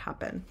exactly what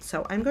happened.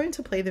 So I'm going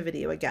to play the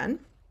video again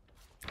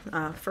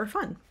for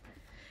fun.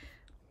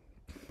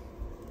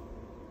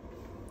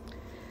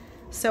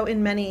 So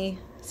in many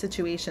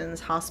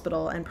situations,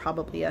 hospital and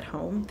probably at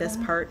home, this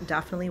part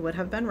definitely would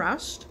have been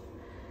rushed.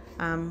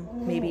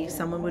 Maybe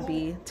someone would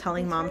be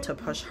telling mom to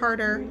push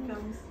harder.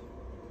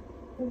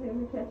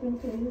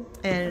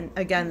 And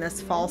again,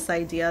 this false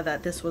idea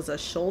that this was a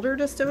shoulder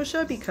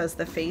dystocia because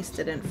the face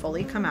didn't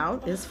fully come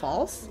out is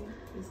false.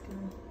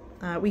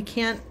 We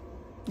can't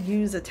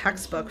use a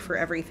textbook for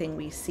everything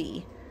we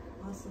see.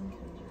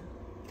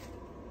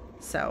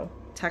 So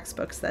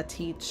textbooks that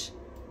teach,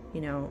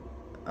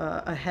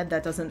 a head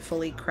that doesn't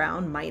fully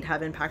crown might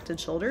have impacted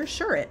shoulders.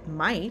 Sure, it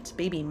might,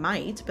 baby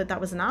might, but that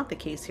was not the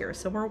case here.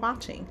 So we're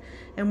watching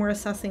and we're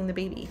assessing the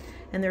baby,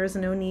 and there is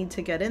no need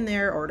to get in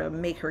there or to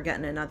make her get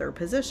in another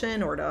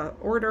position or to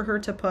order her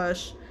to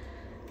push.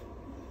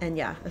 And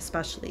yeah,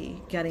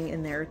 especially getting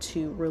in there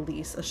to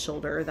release a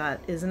shoulder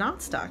that is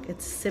not stuck.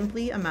 It's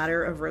simply a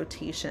matter of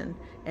rotation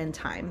and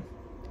time.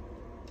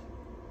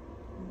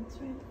 That's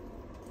right.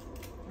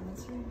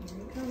 That's right.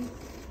 Here he comes.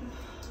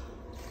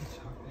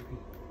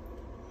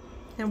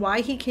 And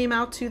why he came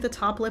out to the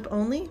top lip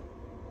only,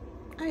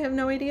 I have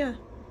no idea.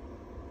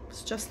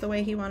 It's just the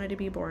way he wanted to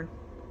be born.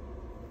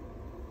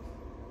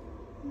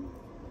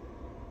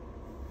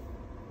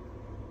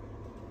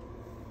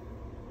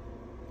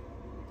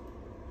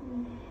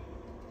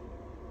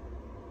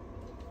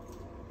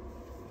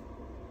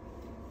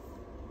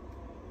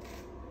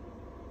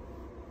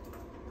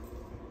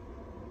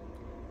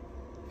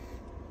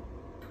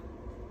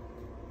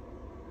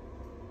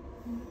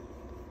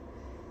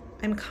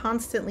 I'm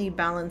constantly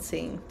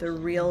balancing the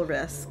real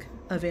risk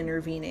of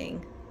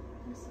intervening.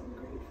 I'm so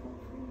grateful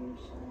for you,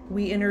 Shai.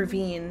 We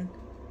intervene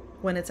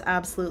when it's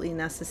absolutely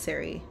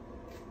necessary.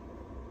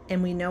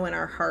 And we know in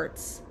our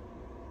hearts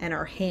and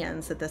our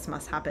hands that this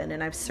must happen.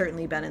 And I've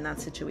certainly been in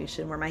that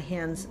situation where my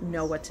hands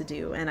know what to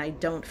do and I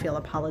don't feel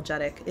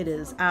apologetic. It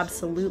is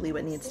absolutely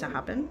what needs to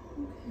happen.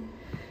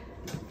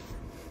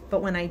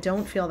 But when I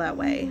don't feel that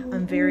way,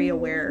 I'm very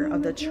aware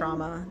of the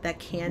trauma that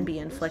can be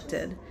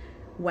inflicted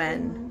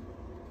when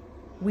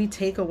we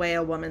take away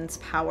a woman's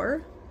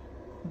power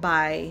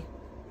by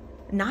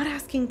not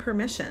asking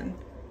permission.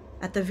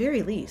 At the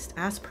very least,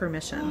 ask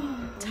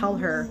permission. Tell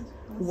her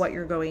what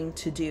you're going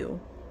to do.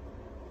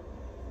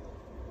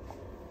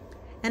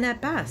 And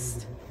at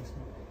best,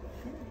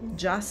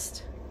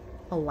 just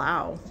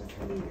allow.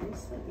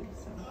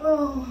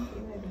 Oh.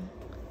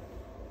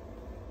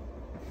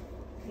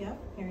 Yep,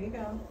 here you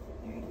go.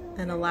 There you go.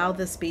 And allow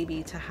this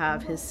baby to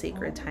have his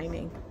sacred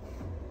timing.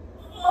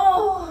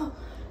 Oh.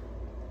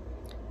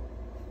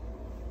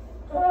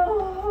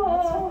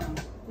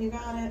 You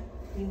got it.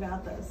 You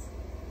got this.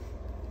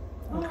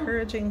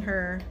 Encouraging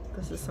her.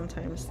 This is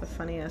sometimes the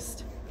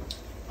funniest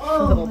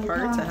little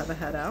part to have a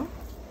head out.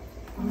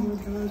 Oh my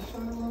gosh,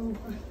 Shiloh.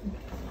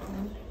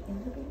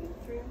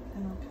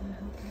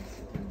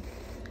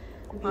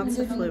 Lots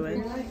of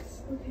fluid.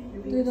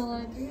 Through the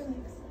legs. There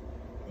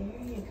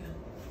you go.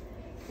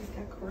 He's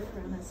got cord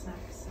around his neck,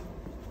 so.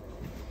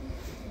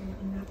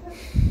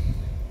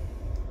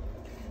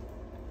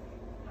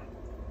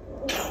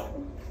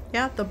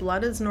 Yeah, the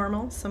blood is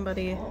normal.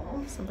 Somebody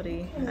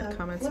had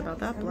comments about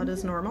that. Blood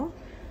is normal.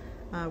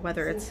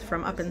 Whether it's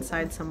from up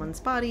inside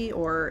someone's body,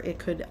 or it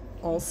could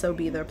also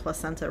be their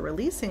placenta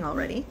releasing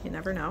already. You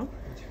never know.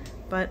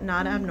 But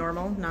not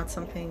abnormal, not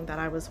something that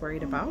I was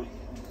worried about.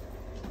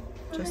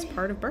 Just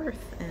part of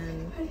birth,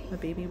 and a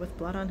baby with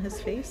blood on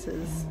his face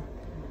is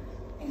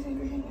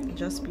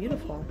just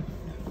beautiful.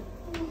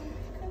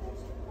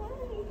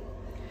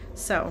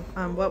 So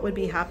what would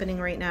be happening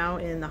right now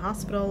in the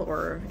hospital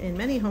or in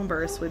many home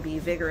births would be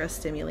vigorous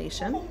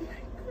stimulation.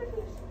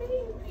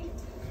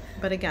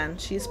 But again,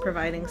 she's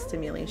providing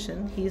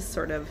stimulation. He's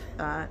sort of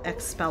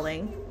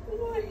expelling.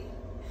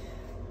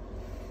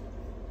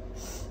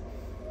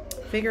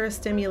 Vigorous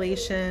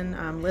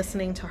stimulation,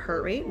 listening to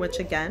heart rate, which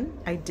again,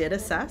 I did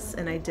assess,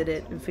 and I did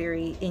it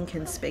very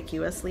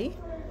inconspicuously.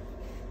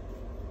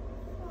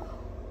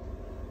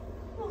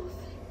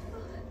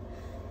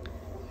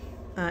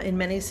 In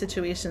many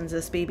situations,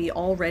 this baby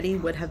already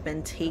would have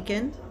been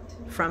taken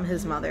from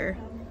his mother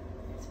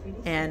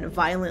and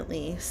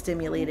violently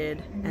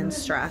stimulated and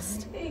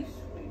stressed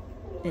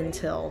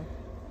until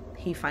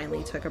he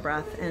finally took a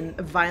breath and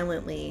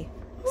violently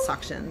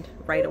suctioned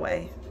right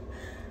away.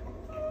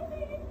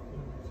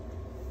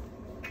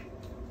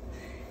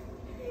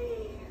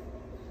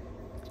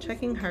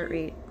 Checking heart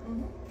rate.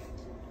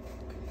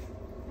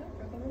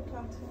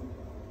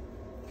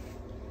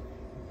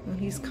 And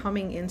he's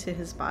coming into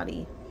his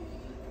body.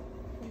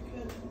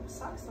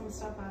 Suck some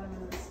stuff out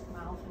of his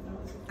mouth and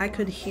nose. I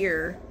could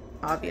hear,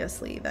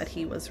 obviously, that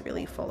he was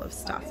really full of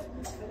stuff.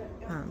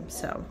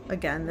 So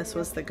again, this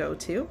was the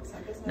go-to,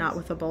 not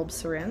with a bulb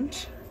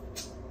syringe.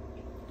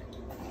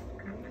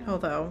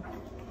 Although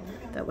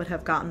that would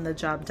have gotten the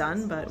job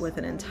done, but with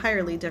an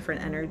entirely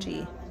different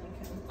energy.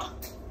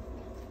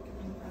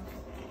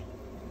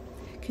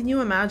 Can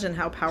you imagine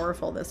how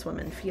powerful this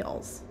woman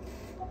feels?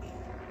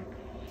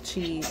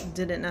 She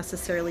didn't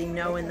necessarily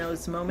know in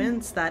those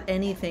moments that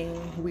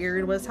anything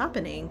weird was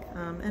happening.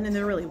 And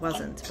there really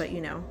wasn't, but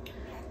you know,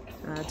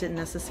 didn't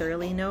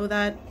necessarily know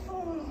that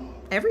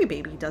every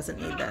baby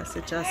doesn't need this.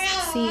 It just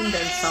seemed and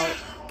felt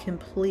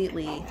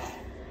completely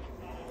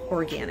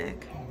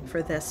organic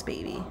for this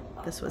baby.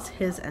 This was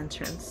his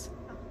entrance.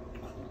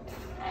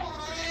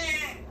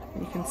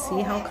 You can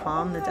see how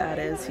calm the dad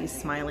is. He's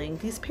smiling.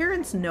 These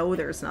parents know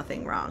there's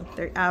nothing wrong.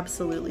 They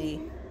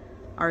absolutely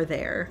are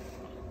there.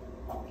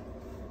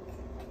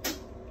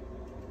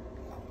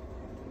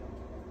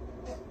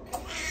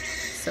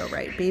 So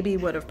right, baby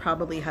would have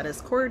probably had his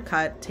cord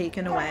cut,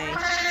 taken away,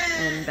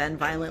 and been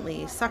violently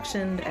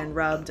suctioned and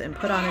rubbed and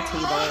put on a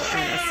table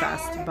and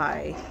assessed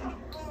by,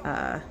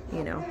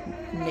 you know,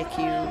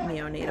 NICU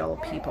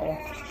neonatal people.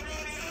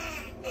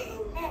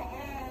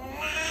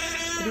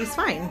 But he's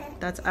fine.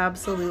 That's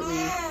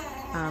absolutely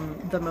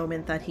the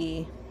moment that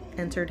he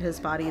entered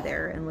his body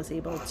there and was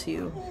able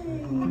to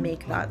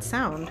make that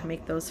sound,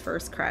 make those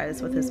first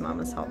cries with his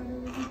mama's help.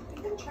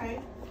 Try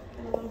it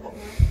a little bit more.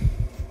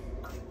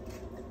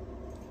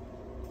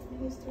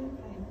 He's doing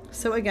fine.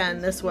 So again,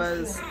 this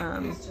was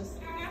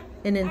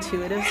an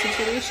intuitive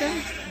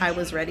situation. I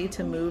was ready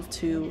to move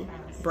to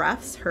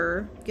breaths,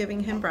 her giving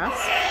him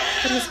breaths,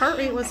 but his heart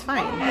rate was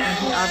fine. And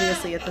he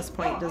obviously at this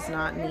point does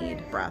not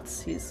need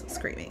breaths. He's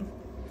screaming.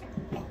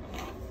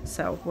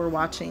 So we're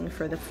watching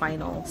for the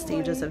final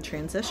stages of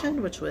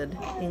transition, which would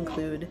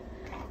include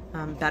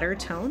better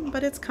tone,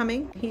 but it's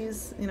coming.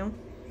 He's, you know,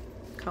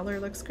 color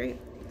looks great.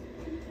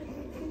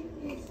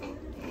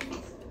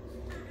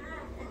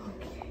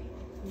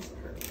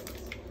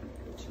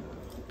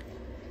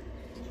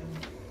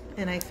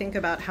 And I think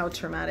about how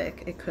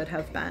traumatic it could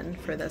have been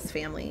for this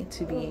family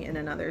to be in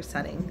another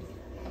setting.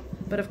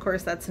 But of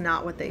course, that's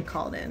not what they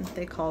called in.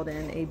 They called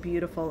in a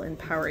beautiful,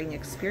 empowering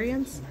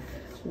experience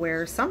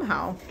where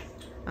somehow,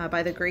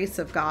 by the grace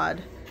of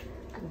God,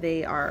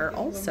 they are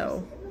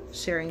also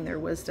sharing their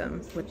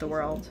wisdom with the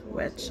world,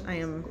 which I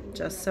am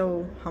just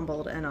so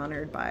humbled and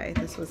honored by.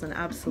 This was an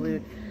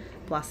absolute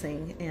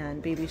blessing,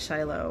 and baby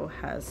Shiloh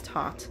has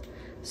taught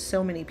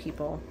so many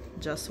people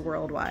just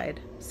worldwide.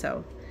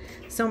 So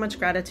much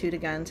gratitude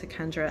again to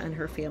Kendra and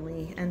her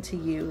family, and to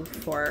you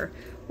for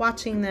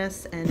watching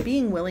this and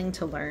being willing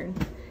to learn.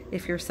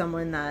 If you're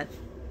someone that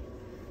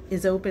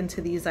is open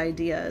to these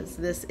ideas.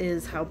 This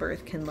is how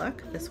birth can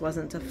look. This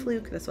wasn't a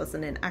fluke. This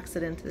wasn't an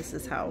accident. This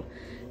is how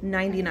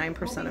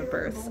 99% of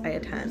births I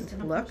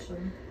attend look.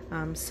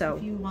 So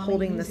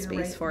holding the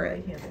space for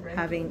it,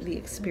 having the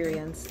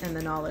experience and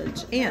the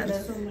knowledge, and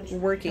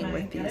working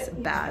with these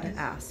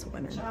badass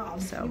women.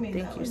 So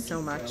thank you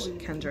so much,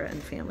 Kendra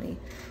and family.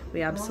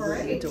 We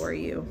absolutely adore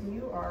you.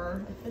 You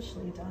are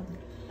officially done.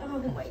 Oh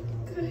my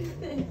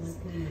goodness.